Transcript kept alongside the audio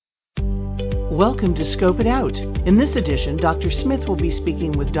Welcome to Scope It Out. In this edition, Dr. Smith will be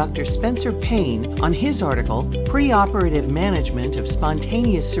speaking with Dr. Spencer Payne on his article, Preoperative Management of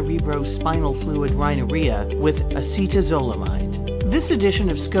Spontaneous Cerebrospinal Fluid Rhinorrhea with Acetazolamide. This edition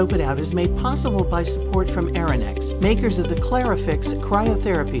of Scope It Out is made possible by support from Aranex, makers of the Clarifix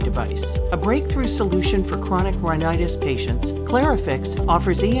cryotherapy device. A breakthrough solution for chronic rhinitis patients, Clarifix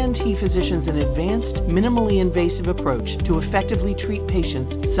offers ENT physicians an advanced, minimally invasive approach to effectively treat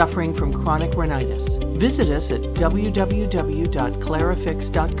patients suffering from chronic rhinitis. Visit us at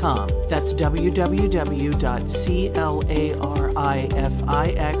www.clarifix.com. That's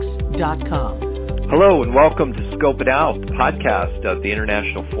www.clarifix.com. Hello and welcome to Scope It Out, the podcast of the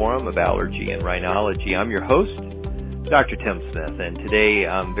International Forum of Allergy and Rhinology. I'm your host, Dr. Tim Smith, and today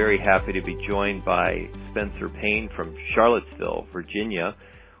I'm very happy to be joined by Spencer Payne from Charlottesville, Virginia.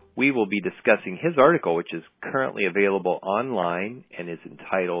 We will be discussing his article, which is currently available online and is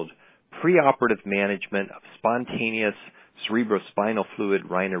entitled Preoperative Management of Spontaneous Cerebrospinal Fluid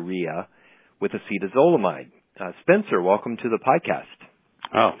Rhinorrhea with Acetazolamide. Spencer, welcome to the podcast.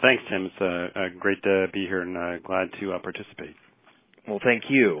 Oh, thanks, Tim. It's great to be here and glad to participate. Well, thank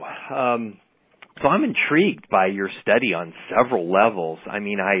you. So I'm intrigued by your study on several levels. I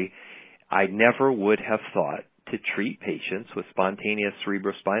mean, I never would have thought to treat patients with spontaneous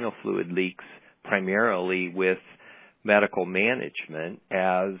cerebrospinal fluid leaks primarily with medical management,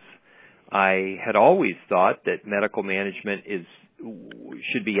 as I had always thought that medical management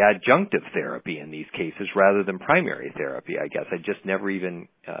should be adjunctive therapy in these cases rather than primary therapy. I guess I just never even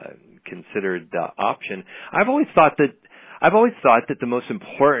considered the option. I've always thought that the most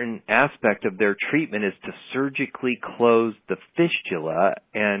important aspect of their treatment is to surgically close the fistula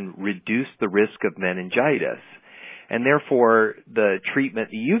and reduce the risk of meningitis. And therefore, the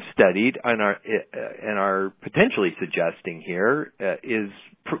treatment that you've studied and are potentially suggesting here is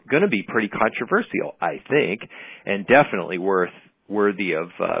going to be pretty controversial, I think, and definitely worthy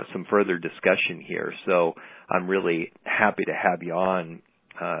of some further discussion here. So I'm really happy to have you on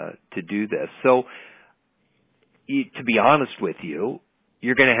to do this. So to be honest with you,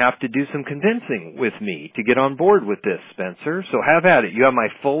 you're going to have to do some convincing with me to get on board with this, Spencer. So have at it. You have my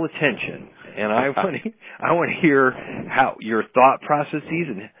full attention, and I want to hear how your thought processes.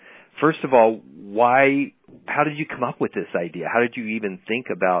 And first of all, how did you come up with this idea? How did you even think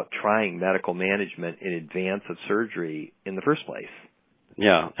about trying medical management in advance of surgery in the first place?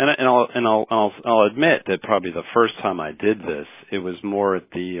 Yeah, I'll admit that probably the first time I did this, it was more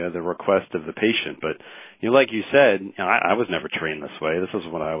at the request of the patient. But like you said, I was never trained this way. This is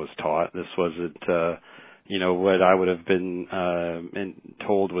what I was taught. This wasn't what I would have been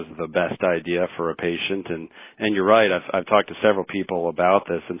told was the best idea for a patient. And you're right. I've talked to several people about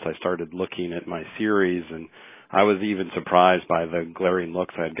this since I started looking at my series, and I was even surprised by the glaring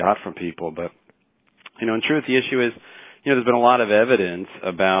looks I had got from people. But in truth, the issue is, there's been a lot of evidence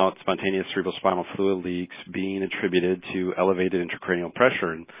about spontaneous cerebrospinal fluid leaks being attributed to elevated intracranial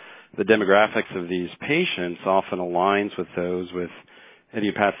pressure, and the demographics of these patients often aligns with those with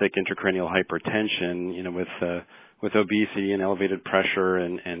idiopathic intracranial hypertension, with obesity and elevated pressure,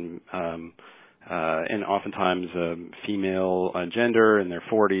 and oftentimes female gender in their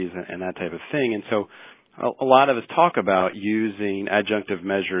 40s and that type of thing. And so a lot of us talk about using adjunctive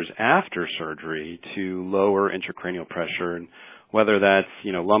measures after surgery to lower intracranial pressure, and whether that's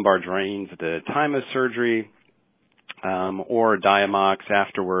lumbar drains at the time of surgery, or Diamox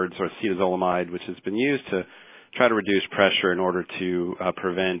afterwards, or acetazolamide, which has been used to try to reduce pressure in order to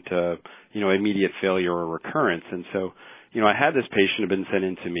prevent immediate failure or recurrence. And so I had this patient who had been sent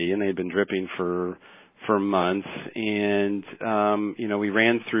in to me, and they had been dripping for months, and we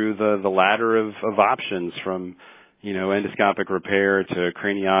ran through the ladder of options from endoscopic repair to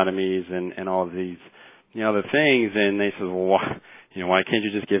craniotomies and all of these other things. And they said, well, why can't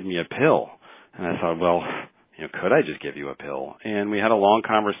you just give me a pill? And I thought, well, could I just give you a pill? And we had a long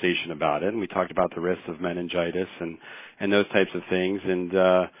conversation about it, and we talked about the risks of meningitis and those types of things. And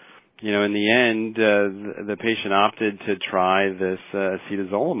in the end, the patient opted to try this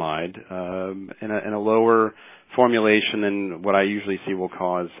acetazolamide in a lower formulation than what I usually see will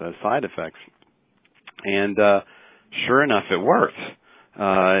cause side effects. And sure enough, it worked.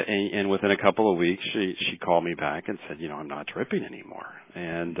 And within a couple of weeks, she called me back and said, I'm not dripping anymore.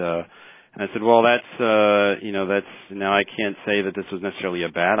 And I said, well, that's now I can't say that this was necessarily a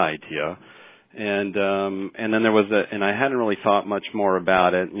bad idea. And then there was and I hadn't really thought much more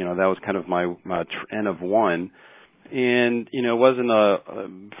about it. That was kind of my N of one. And, it wasn't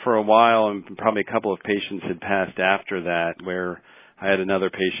for a while, and probably a couple of patients had passed after that, where I had another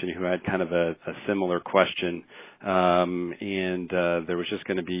patient who had kind of a similar question and there was just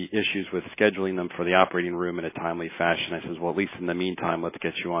going to be issues with scheduling them for the operating room in a timely fashion. I says, well, at least in the meantime, let's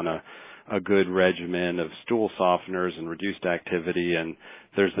get you on a good regimen of stool softeners and reduced activity, and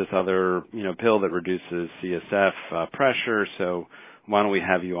there's this other, pill that reduces CSF pressure, so why don't we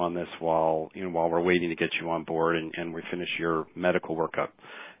have you on this while we're waiting to get you on board and we finish your medical workup.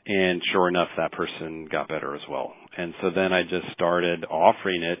 And sure enough, that person got better as well. And so then I just started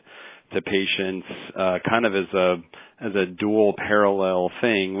offering it to patients kind of as a dual parallel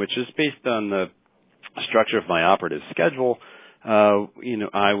thing, which is based on the structure of my operative schedule.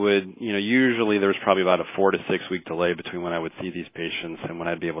 I would, usually there's probably about a 4 to 6 week delay between when I would see these patients and when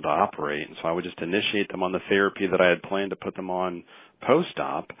I'd be able to operate. And so I would just initiate them on the therapy that I had planned to put them on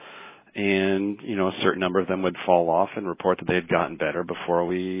post-op. And, a certain number of them would fall off and report that they had gotten better before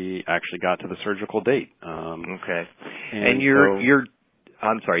we actually got to the surgical date. Okay. And your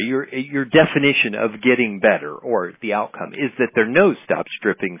definition of getting better or the outcome is that their nose stops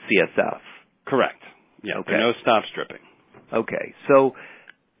dripping CSF. Correct. Yeah. Okay. Their nose stops dripping. Okay, so,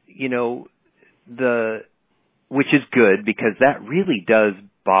 which is good because that really does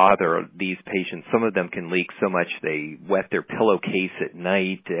bother these patients. Some of them can leak so much they wet their pillowcase at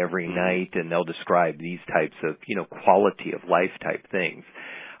night, every night, and they'll describe these types of, quality of life type things.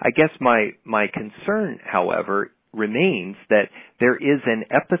 I guess my concern, however, remains that there is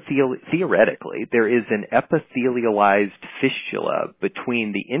theoretically, there is an epithelialized fistula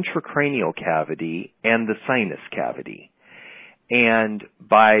between the intracranial cavity and the sinus cavity. And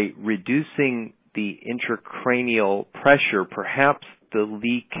by reducing the intracranial pressure, perhaps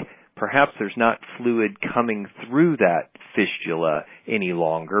there's not fluid coming through that fistula any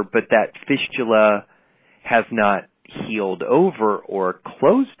longer, but that fistula has not healed over or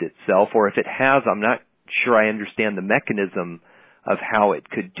closed itself, or if it has, I'm not sure I understand the mechanism of how it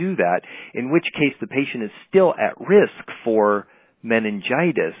could do that, in which case the patient is still at risk for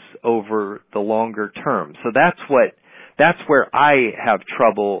meningitis over the longer term. So that's where I have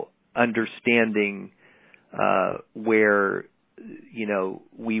trouble understanding where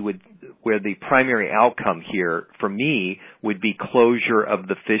the primary outcome here for me would be closure of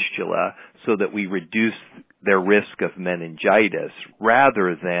the fistula so that we reduce their risk of meningitis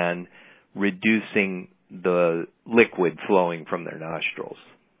rather than reducing the liquid flowing from their nostrils.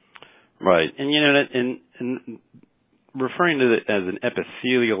 Right. And and referring to it as an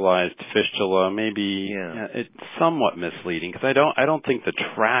epithelialized fistula, maybe it's somewhat misleading because I don't think the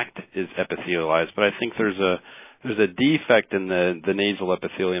tract is epithelialized, but I think there's a defect in the nasal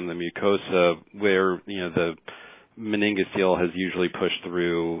epithelium, the mucosa, where the meningocele has usually pushed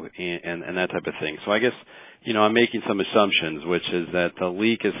through and that type of thing. So I guess I'm making some assumptions, which is that the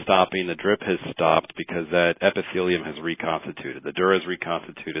leak is stopping, the drip has stopped because that epithelium has reconstituted, the dura is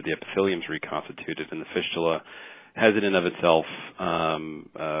reconstituted, the epithelium is reconstituted, and the fistula has in and of itself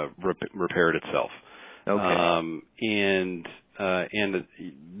repaired itself. Okay. And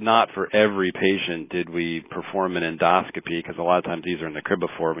not for every patient did we perform an endoscopy because a lot of times these are in the crib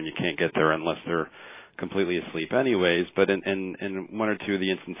before when you can't get there unless they're completely asleep anyways. But in one or two of the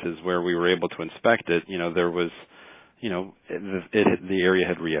instances where we were able to inspect it, there was, the area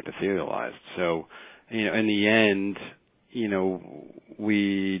had reepithelialized. So, in the end,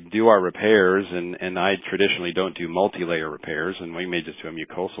 we do our repairs, and I traditionally don't do multi-layer repairs, and we may just do a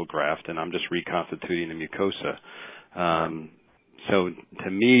mucosal graft, and I'm just reconstituting the mucosa. So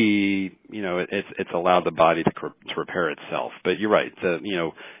to me, it's allowed the body to repair itself. But you're right.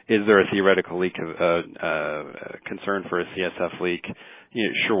 Is there a theoretical leak concern for a CSF leak?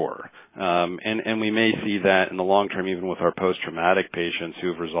 Sure. And we may see that in the long term, even with our post-traumatic patients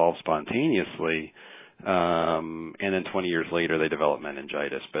who've resolved spontaneously. And then 20 years later, they develop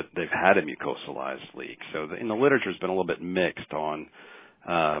meningitis, but they've had a mucosalized leak. So in the literature has been a little bit mixed on,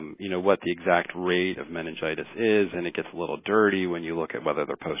 what the exact rate of meningitis is, and it gets a little dirty when you look at whether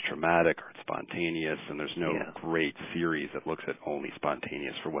they're post-traumatic or it's spontaneous, and there's no great series that looks at only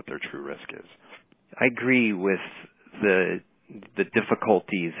spontaneous for what their true risk is. I agree with the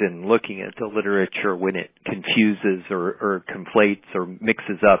difficulties in looking at the literature when it confuses or conflates or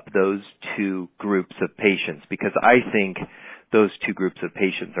mixes up those two groups of patients, because I think those two groups of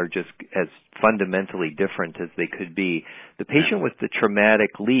patients are just as fundamentally different as they could be. The patient with the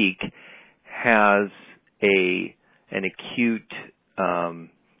traumatic leak has an acute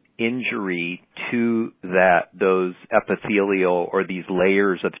injury to those epithelial or these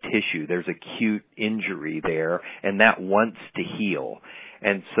layers of tissue. There's acute injury there, and that wants to heal.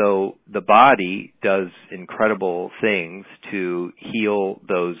 And so the body does incredible things to heal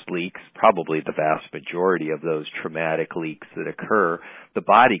those leaks, probably the vast majority of those traumatic leaks that occur. The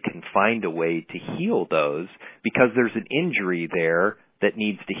body can find a way to heal those because there's an injury there that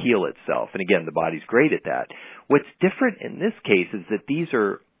needs to heal itself. And again, the body's great at that. What's different in this case is that these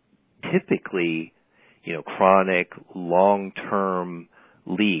are typically, chronic, long-term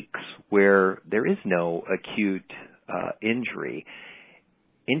leaks where there is no acute injury.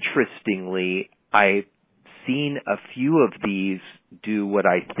 Interestingly, I've seen a few of these do what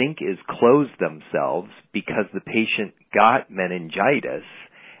I think is close themselves because the patient got meningitis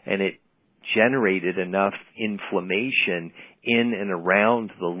and it generated enough inflammation in and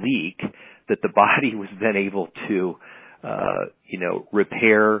around the leak that the body was then able to,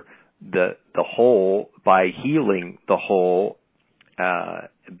 repair the hole by healing the hole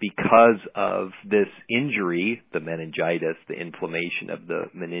because of this injury, the meningitis, the inflammation of the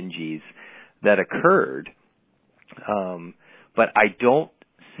meninges that occurred. But I don't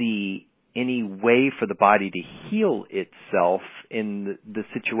see any way for the body to heal itself in the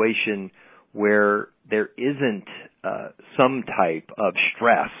situation where there isn't some type of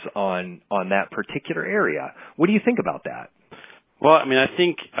stress on that particular area. What do you think about that? Well, I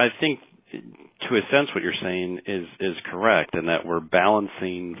think to a sense what you're saying is correct, in that we're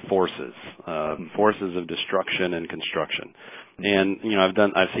balancing forces of destruction and construction. And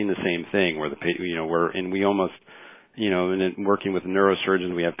I've seen the same thing where we almost, in working with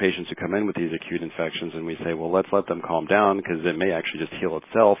neurosurgeons, we have patients who come in with these acute infections, and we say, well, let's let them calm down because it may actually just heal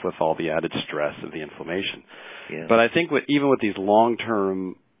itself with all the added stress of the inflammation. Yeah. But I think even with these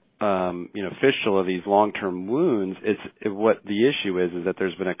long-term fistula, these long-term wounds, what the issue is that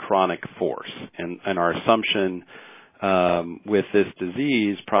there's been a chronic force, and our assumption with this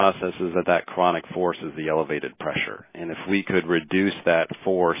disease process is that chronic force is the elevated pressure, and if we could reduce that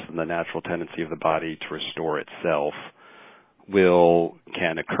force, then the natural tendency of the body to restore itself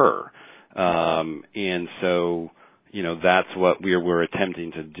can occur, and so that's what we're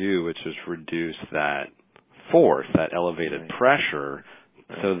attempting to do, which is reduce that force, that elevated pressure,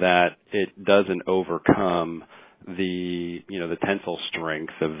 so that it doesn't overcome the tensile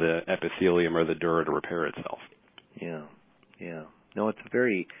strength of the epithelium or the dura to repair itself. Yeah. No, it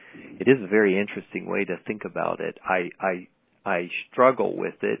is a very interesting way to think about it. I struggle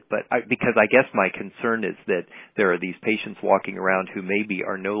with it, because I guess my concern is that there are these patients walking around who maybe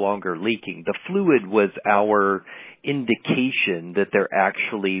are no longer leaking. The fluid was our indication that there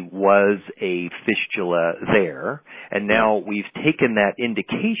actually was a fistula there, and now we've taken that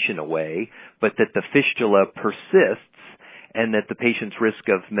indication away, but that the fistula persists and that the patient's risk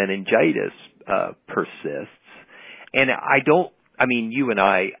of meningitis persists. And you and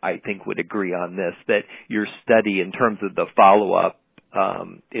I think would agree on this, that your study in terms of the follow-up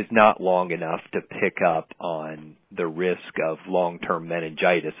is not long enough to pick up on the risk of long-term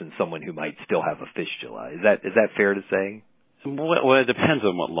meningitis in someone who might still have a fistula. Is that fair to say? Well, it depends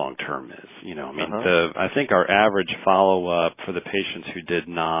on what long-term is. I think our average follow-up for the patients who did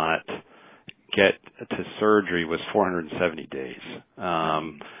not get to surgery was 470 days.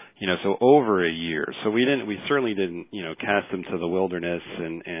 So over a year. So we certainly didn't, cast them to the wilderness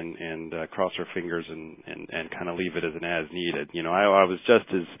and cross our fingers and kind of leave it as an as needed. I was just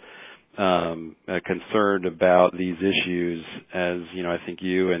as concerned about these issues as, I think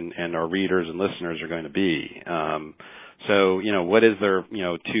you and our readers and listeners are going to be. So, what is their,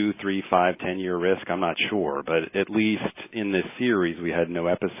 2, 3, 5, 10-year risk? I'm not sure, but at least in this series we had no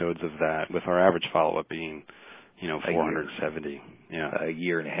episodes of that, with our average follow-up being 470. Yeah. A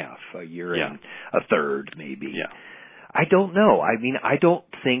year and a half, a year yeah. and a third maybe. Yeah. I don't know. I do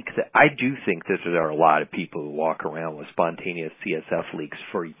think that there are a lot of people who walk around with spontaneous CSF leaks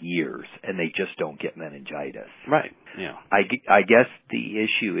for years and they just don't get meningitis. Right. Yeah. I guess the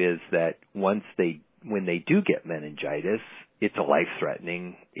issue is that when they do get meningitis, it's a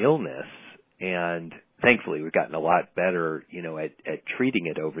life-threatening illness, and thankfully we've gotten a lot better, at treating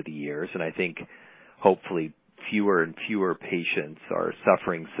it over the years, and I think hopefully fewer and fewer patients are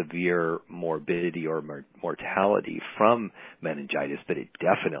suffering severe morbidity or mortality from meningitis, but it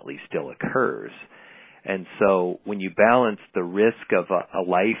definitely still occurs. And so when you balance the risk of a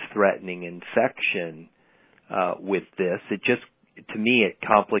life-threatening infection with this, to me, it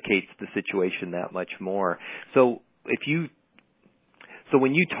complicates the situation that much more. So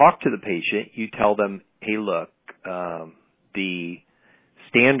when you talk to the patient, you tell them, hey, look, the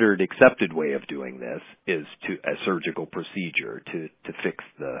standard accepted way of doing this is a surgical procedure to fix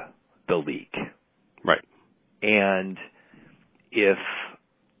the leak. Right. And if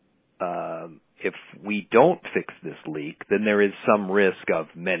if we don't fix this leak, then there is some risk of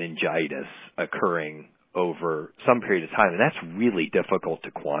meningitis occurring over some period of time, and that's really difficult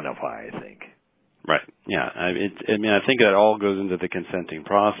to quantify, I think. Right. Yeah. I think that all goes into the consenting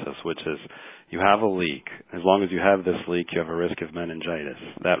process, which is you have a leak. As long as you have this leak, you have a risk of meningitis.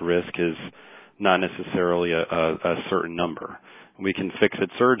 That risk is not necessarily a certain number. We can fix it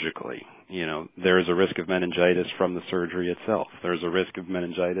surgically. There is a risk of meningitis from the surgery itself. There's a risk of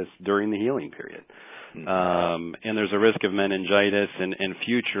meningitis during the healing period. And there's a risk of meningitis and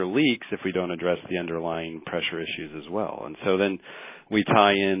future leaks if we don't address the underlying pressure issues as well. And so then we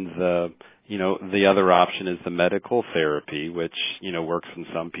tie in the other option is the medical therapy, which, works in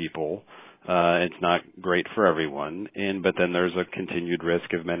some people. It's not great for everyone. But then there's a continued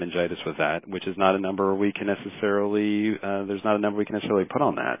risk of meningitis with that, which is not a number we can necessarily, put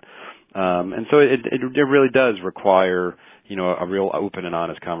on that. And so it really does require, a real open and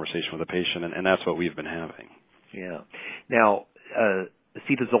honest conversation with the patient, and that's what we've been having. Yeah. Now,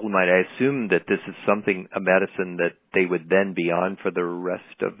 acetazolamide, I assume that this is a medicine that they would then be on for the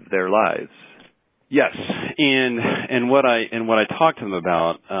rest of their lives. Yes, and what I talk to them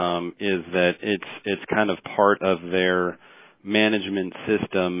about is that it's kind of part of their management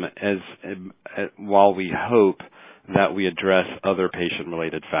system as while we hope that we address other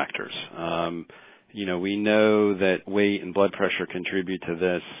patient-related factors. We know that weight and blood pressure contribute to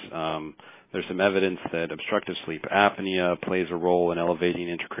this. There's some evidence that obstructive sleep apnea plays a role in elevating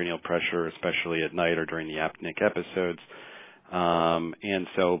intracranial pressure, especially at night or during the apneic episodes. And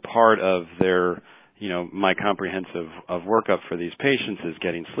so part of their, my comprehensive workup for these patients is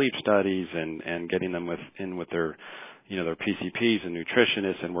getting sleep studies and getting them with their, their PCPs and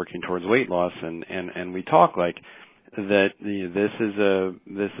nutritionists and working towards weight loss. And we talk like that this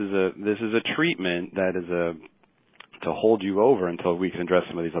is a treatment that is to hold you over until we can address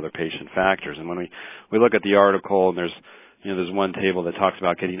some of these other patient factors. And when we look at the article, and there's one table that talks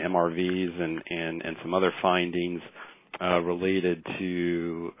about getting MRVs and some other findings related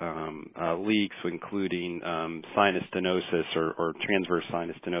to leaks, including sinus stenosis or transverse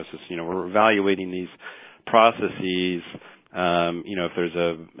sinus stenosis. We're evaluating these processes. If there's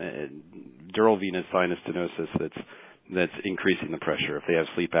a dural venous sinus stenosis that's increasing the pressure, if they have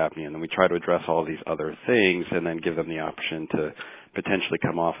sleep apnea, and then we try to address all of these other things and then give them the option to potentially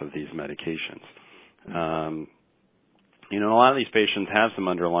come off of these medications. A lot of these patients have some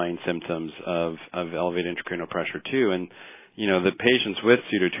underlying symptoms of elevated intracranial pressure too, and the patients with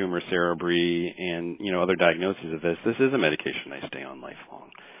pseudotumor cerebri and other diagnoses of this is a medication they stay on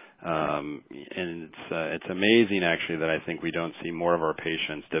lifelong. And it's amazing actually that I think we don't see more of our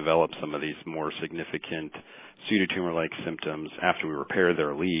patients develop some of these more significant pseudotumor-like symptoms after we repair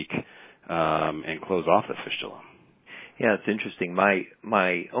their leak and close off the fistula. Yeah, it's interesting.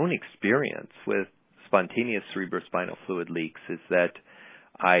 My own experience with spontaneous cerebrospinal fluid leaks is that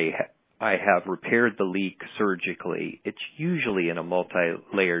I have repaired the leak surgically. It's usually in a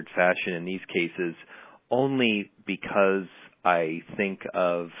multi-layered fashion in these cases only because I think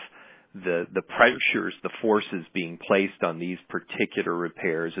of the pressures, the forces being placed on these particular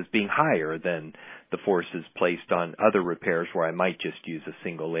repairs as being higher than the forces placed on other repairs where I might just use a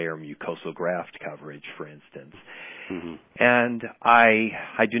single layer mucosal graft coverage, for instance. Mm-hmm. And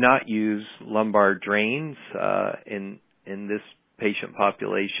I do not use lumbar drains in this patient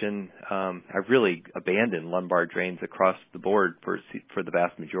population. I've really abandoned lumbar drains across the board for the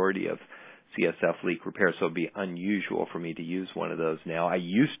vast majority of CSF leak repair, so it would be unusual for me to use one of those now. I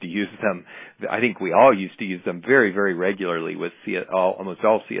used to use them. I think we all used to use them very, very regularly with almost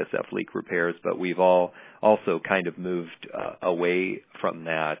all CSF leak repairs, but we've all also kind of moved away from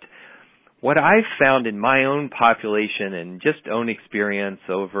that. What I've found in my own population and just own experience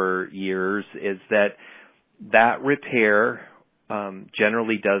over years is that repair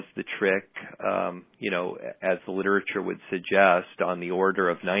generally does the trick, as the literature would suggest, on the order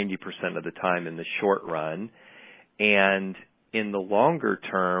of 90% of the time in the short run. And in the longer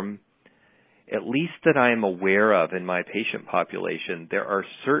term, at least that I am aware of in my patient population, there are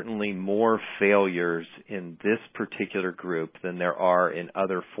certainly more failures in this particular group than there are in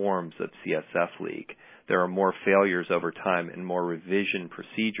other forms of CSF leak. There are more failures over time and more revision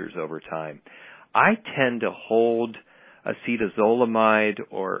procedures over time. I tend to hold acetazolamide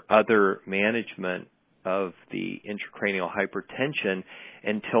or other management of the intracranial hypertension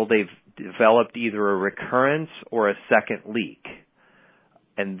until they've developed either a recurrence or a second leak.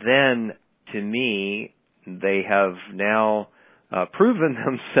 And then, to me, they have now proven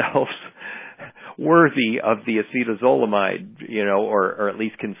themselves worthy of the acetazolamide, or at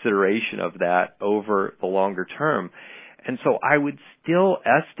least consideration of that over the longer term. And so I would still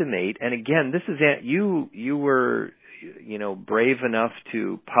estimate, and again, this is you were brave enough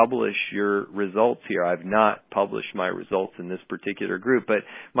to publish your results here. I've not published my results in this particular group, but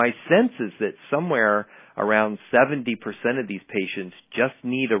my sense is that somewhere around 70% of these patients just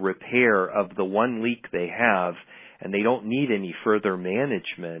need a repair of the one leak they have, and they don't need any further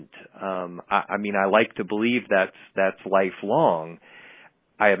management. I like to believe that's lifelong.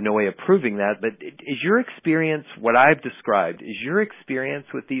 I have no way of proving that, but is your experience, what I've described, is your experience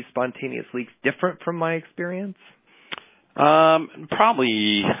with these spontaneous leaks different from my experience?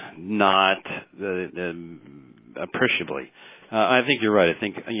 Probably not appreciably. I think you're right. I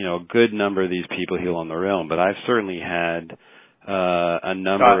think, a good number of these people heal on their own, but I've certainly had a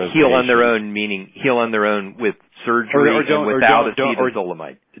number of heal patients. on their own, meaning heal on their own with surgery and without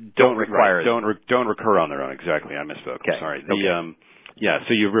acetazolamide. Don't require don't recur on their own. Exactly. I misspoke. Okay. I'm sorry. Okay.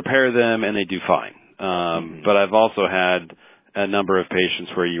 So you repair them and they do fine. But I've also had a number of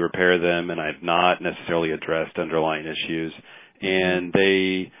patients where you repair them and I've not necessarily addressed underlying issues, and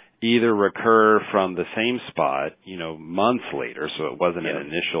they either recur from the same spot, months later, so it wasn't an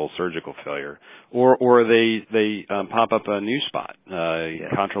initial surgical failure, or they pop up a new spot,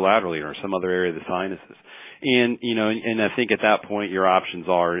 contralaterally or some other area of the sinuses. And I think at that point your options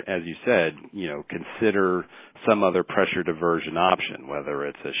are, as you said, consider some other pressure diversion option, whether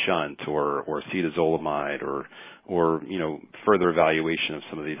it's a shunt or acetazolamide or further evaluation of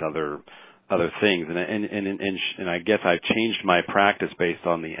some of these other things. And I guess I've changed my practice based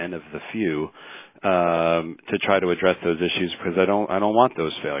on the N of the few to try to address those issues, because I don't want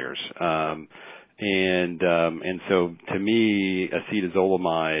those failures. And so to me,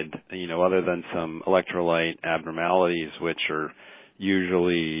 acetazolamide, other than some electrolyte abnormalities, which are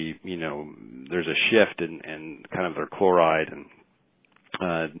usually, there's a shift in kind of their chloride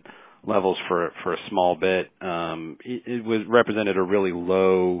and levels for a small bit, it was represented a really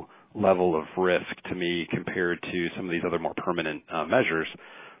low level of risk to me compared to some of these other more permanent measures.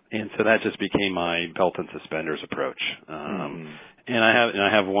 And so that just became my belt and suspenders approach. And I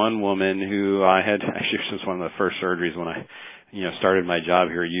have one woman who I had, actually this was one of the first surgeries when I started my job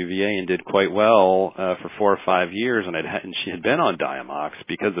here at UVA, and did quite well for 4 or 5 years, and she had been on Diamox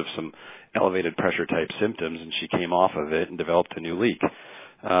because of some elevated pressure type symptoms, and she came off of it and developed a new leak.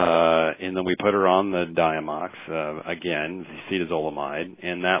 And then we put her on the Diamox, again, acetazolamide,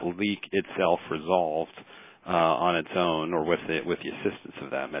 and that leak itself resolved on its own, or with the assistance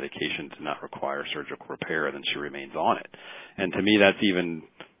of that medication, to not require surgical repair, and then she remains on it. And to me, that's even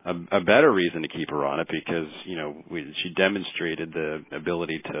a better reason to keep her on it, because she demonstrated the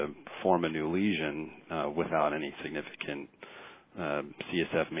ability to form a new lesion without any significant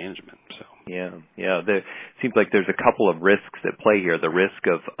CSF management. So there seems like there's a couple of risks at play here: the risk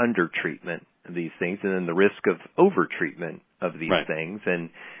of undertreatment of these things, and then the risk of overtreatment of these things, and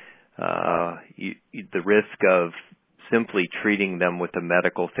the risk of simply treating them with a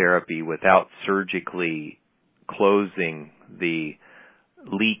medical therapy without surgically closing the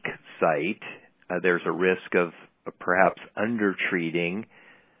leak site. There's a risk of perhaps undertreating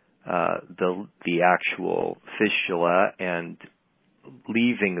the actual fistula and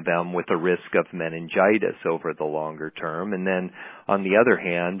leaving them with a risk of meningitis over the longer term. And then on the other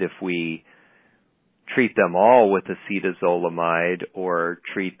hand, if we treat them all with acetazolamide or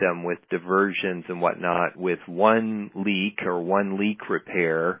treat them with diversions and whatnot with one leak or one leak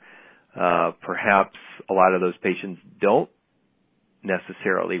repair, perhaps a lot of those patients don't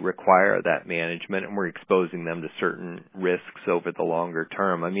necessarily require that management, and we're exposing them to certain risks over the longer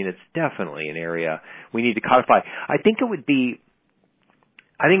term. I mean, it's definitely an area we need to codify. I think it would be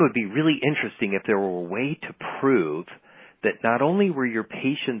really interesting if there were a way to prove that not only were your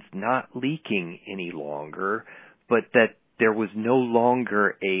patients not leaking any longer, but that there was no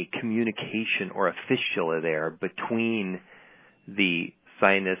longer a communication or a fistula there between the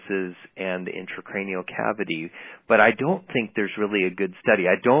sinuses and the intracranial cavity. But I don't think there's really a good study.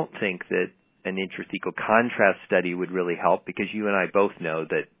 I don't think that an intrathecal contrast study would really help, because you and I both know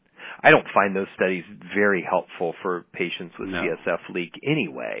that I don't find those studies very helpful for patients with CSF leak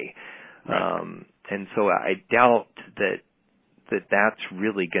anyway. And so I doubt that that's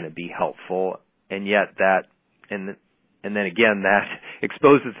really going to be helpful, and yet and then again, that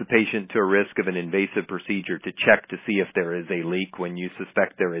exposes the patient to a risk of an invasive procedure to check to see if there is a leak when you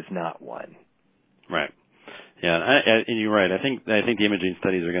suspect there is not one. Right. Yeah, and you're right. I think the imaging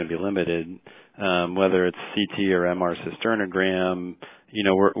studies are going to be limited, whether it's CT or MR cisternogram.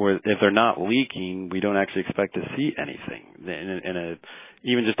 If they're not leaking, we don't actually expect to see anything.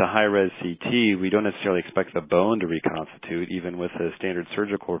 Even just a high-res CT, we don't necessarily expect the bone to reconstitute, even with a standard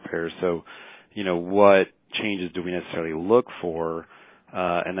surgical repair. So, what changes do we necessarily look for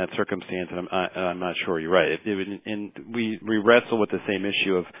in that circumstance? And I'm not sure. You're right. We wrestle with the same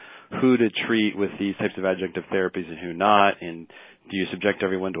issue of who to treat with these types of adjunctive therapies and who not, and do you subject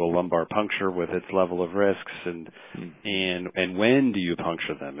everyone to a lumbar puncture with its level of risks, and when do you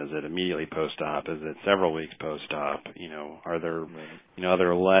puncture them? Is it immediately post-op? Is it several weeks post-op? Are there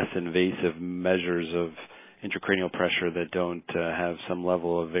other less invasive measures of intracranial pressure that don't have some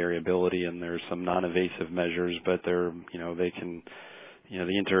level of variability, and there's some non-invasive measures, but they can,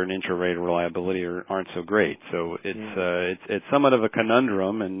 the inter and intra-rate reliability aren't so great. So it's somewhat of a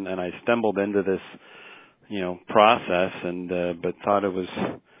conundrum, and I stumbled into this process, but thought it was,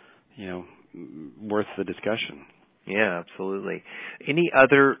 worth the discussion. Yeah, absolutely. Any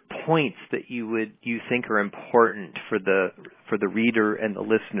other points that you think are important for the reader and the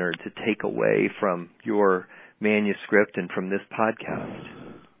listener to take away from your manuscript and from this podcast?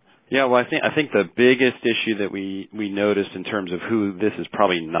 Yeah, well, I think the biggest issue that we noticed in terms of who this is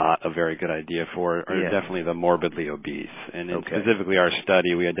probably not a very good idea for are definitely the morbidly obese. And specifically our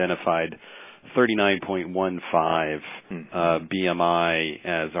study, we identified 39.15 BMI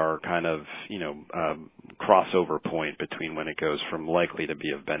as our kind of, crossover point between when it goes from likely to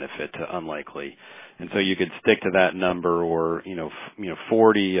be of benefit to unlikely. And so you could stick to that number, or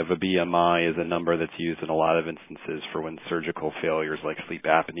 40 of a BMI is a number that's used in a lot of instances for when surgical failures like sleep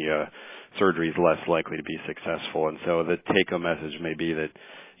apnea surgery is less likely to be successful. And so the take-home message may be that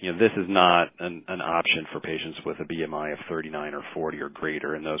this is not an option for patients with a BMI of 39 or 40 or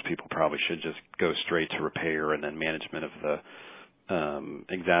greater, and those people probably should just go straight to repair and then management of the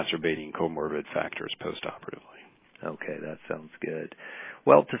exacerbating comorbid factors postoperatively. Okay, that sounds good.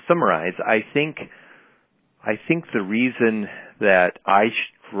 Well, to summarize, I think the reason that I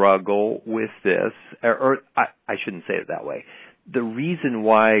struggle with this, or I shouldn't say it that way, the reason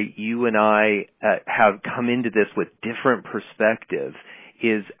why you and I have come into this with different perspectives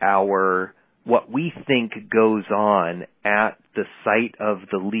is what we think goes on at the site of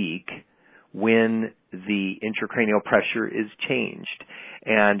the leak when the intracranial pressure is changed.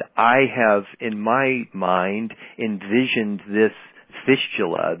 And I have, in my mind, envisioned this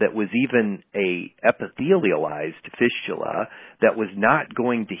fistula that was even a epithelialized fistula that was not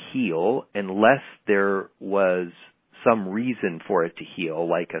going to heal unless there was some reason for it to heal,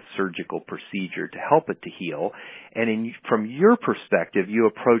 like a surgical procedure to help it to heal. And from your perspective, you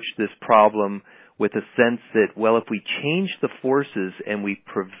approach this problem with a sense that, well, if we change the forces and we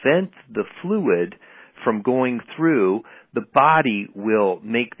prevent the fluid from going through, the body will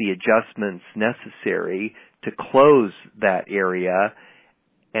make the adjustments necessary to close that area.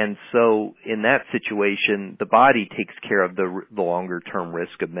 And so in that situation, the body takes care of the longer-term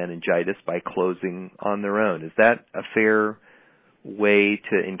risk of meningitis by closing on their own. Is that a fair way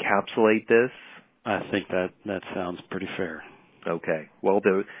to encapsulate this? I think that sounds pretty fair. Okay. Well,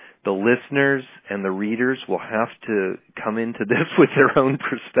 the listeners and the readers will have to come into this with their own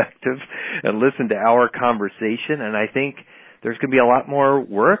perspective and listen to our conversation. And I think there's going to be a lot more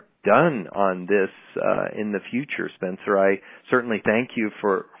work done on this in the future, Spencer. I certainly thank you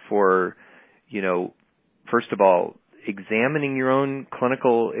for first of all, examining your own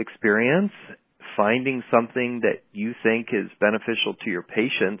clinical experience, finding something that you think is beneficial to your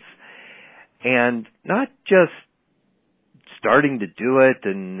patients, and not just starting to do it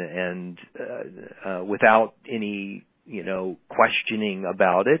and without any questioning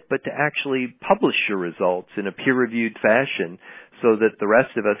about it, but to actually publish your results in a peer-reviewed fashion so that the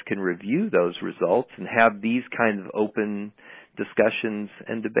rest of us can review those results and have these kinds of open discussions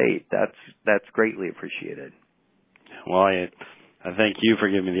and debate. That's greatly appreciated. Well, I thank you for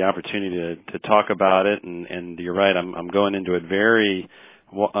giving me the opportunity to talk about it, and you're right, I'm going into it very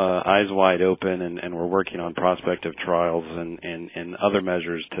eyes wide open, and we're working on prospective trials and other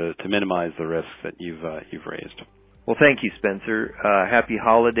measures to minimize the risks that you've raised. Well, thank you, Spencer. Happy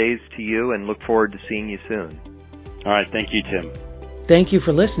holidays to you, and look forward to seeing you soon. All right, thank you, Tim. Thank you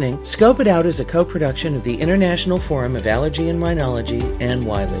for listening. Scope It Out is a co-production of the International Forum of Allergy and Rhinology and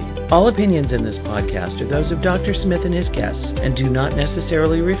Wiley. All opinions in this podcast are those of Dr. Smith and his guests and do not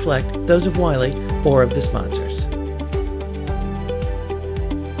necessarily reflect those of Wiley or of the sponsors.